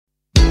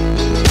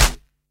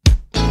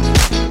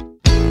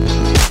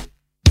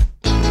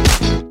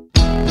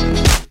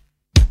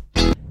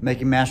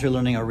Making mastery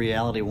learning a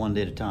reality one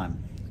day at a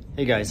time.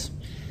 Hey guys,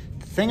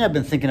 the thing I've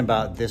been thinking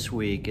about this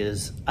week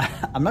is,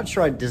 I'm not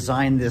sure I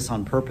designed this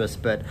on purpose,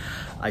 but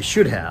I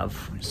should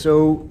have.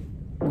 So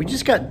we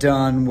just got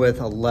done with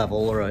a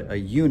level or a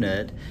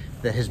unit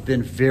that has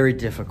been very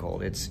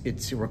difficult.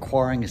 It's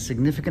requiring a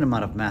significant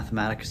amount of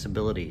mathematics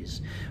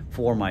abilities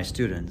for my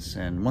students.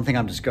 And one thing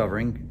I'm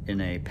discovering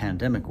in a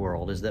pandemic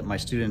world is that my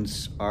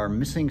students are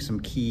missing some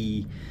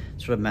key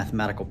sort of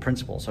mathematical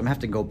principles. So I'm gonna have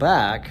to go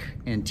back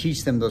and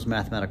teach them those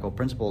mathematical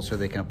principles so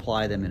they can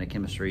apply them in a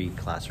chemistry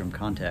classroom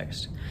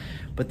context.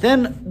 But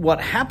then what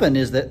happened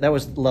is that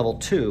was level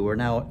 2. We're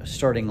now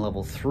starting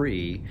level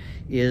 3.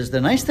 Is the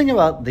nice thing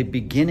about the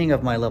beginning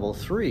of my level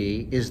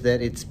 3 is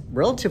that it's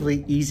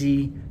relatively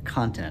easy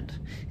content.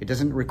 It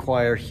doesn't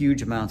require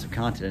huge amounts of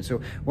content. And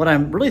so what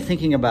I'm really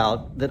thinking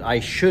about that I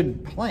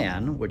should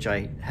plan, which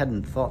I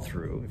hadn't thought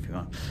through, if you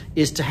want,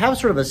 is to have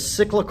sort of a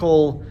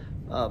cyclical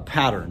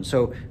pattern.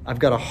 So I've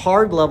got a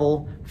hard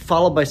level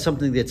followed by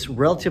something that's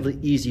relatively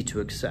easy to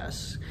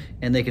access.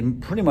 And they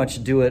can pretty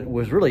much do it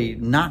with really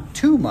not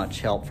too much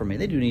help from me.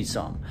 They do need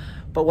some.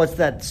 But what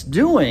that's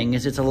doing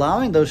is it's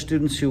allowing those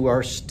students who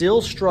are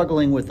still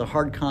struggling with the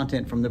hard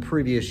content from the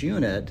previous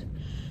unit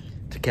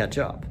to catch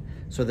up,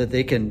 so that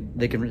they can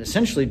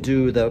essentially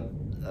do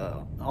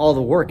all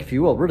the work, if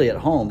you will, really at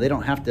home. They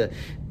don't have to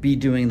be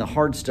doing the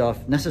hard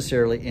stuff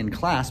necessarily in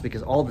class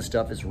because all the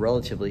stuff is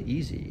relatively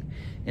easy.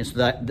 And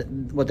so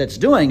what that's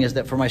doing is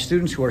that for my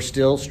students who are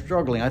still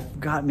struggling, I've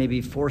got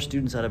maybe 4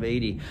 students out of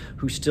 80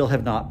 who still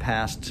have not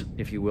passed,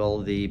 if you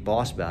will, the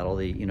boss battle,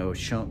 the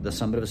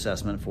summative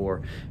assessment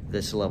for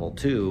this level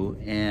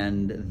 2,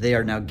 and they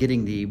are now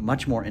getting the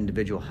much more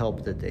individual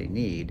help that they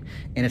need.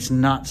 And it's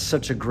not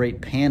such a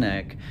great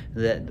panic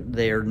that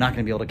they are not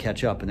going to be able to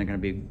catch up and they're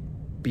going to be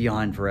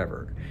beyond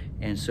forever.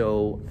 And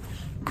so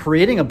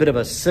creating a bit of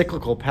a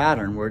cyclical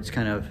pattern where it's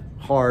kind of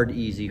hard,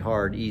 easy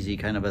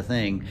kind of a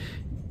thing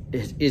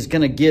is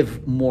going to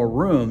give more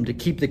room to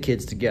keep the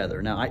kids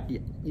together. Now,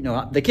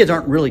 the kids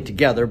aren't really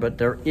together, but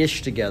they're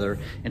ish together.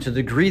 And to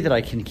the degree that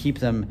I can keep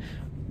them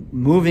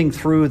moving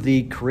through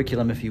the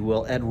curriculum, if you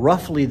will, at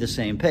roughly the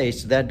same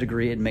pace, to that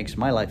degree it makes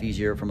my life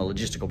easier from a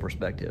logistical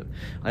perspective.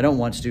 I don't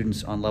want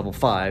students on level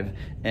 5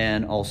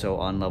 and also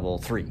on level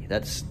 3.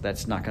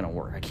 That's not going to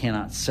work. I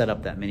cannot set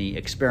up that many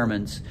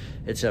experiments,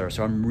 etc.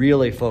 So I'm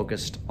really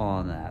focused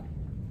on that.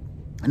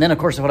 And then, of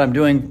course, what I'm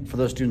doing for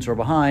those students who are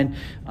behind,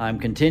 I'm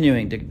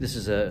continuing to, this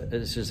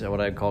is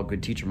what I call a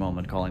good teacher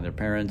moment, calling their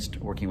parents,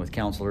 working with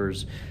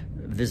counselors,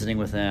 visiting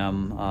with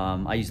them.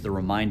 I use the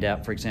Remind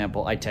app, for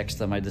example. I text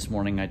them. This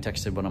morning I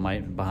texted one of my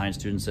behind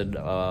students, said,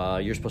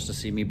 you're supposed to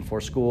see me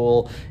before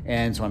school.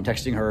 And so I'm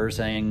texting her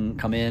saying,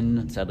 come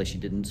in. Sadly, she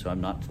didn't, so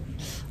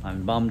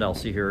I'm bummed. I'll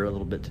see her a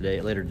little bit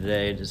later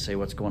today to say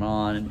what's going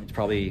on. It's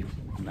probably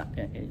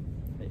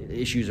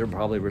issues are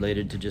probably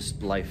related to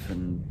just life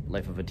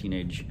of a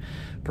teenage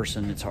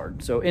person. It's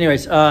hard. So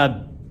anyways,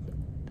 I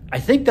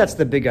think that's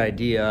the big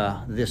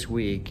idea this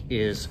week,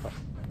 is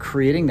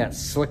creating that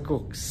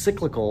cyclical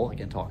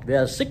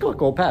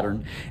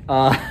pattern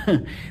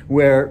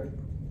where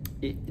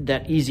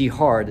that easy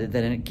hard,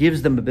 then it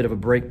gives them a bit of a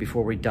break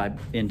before we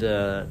dive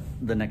into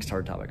the next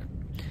hard topic.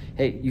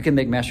 Hey, you can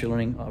make mastery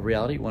learning a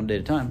reality one day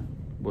at a time.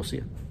 We'll see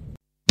you.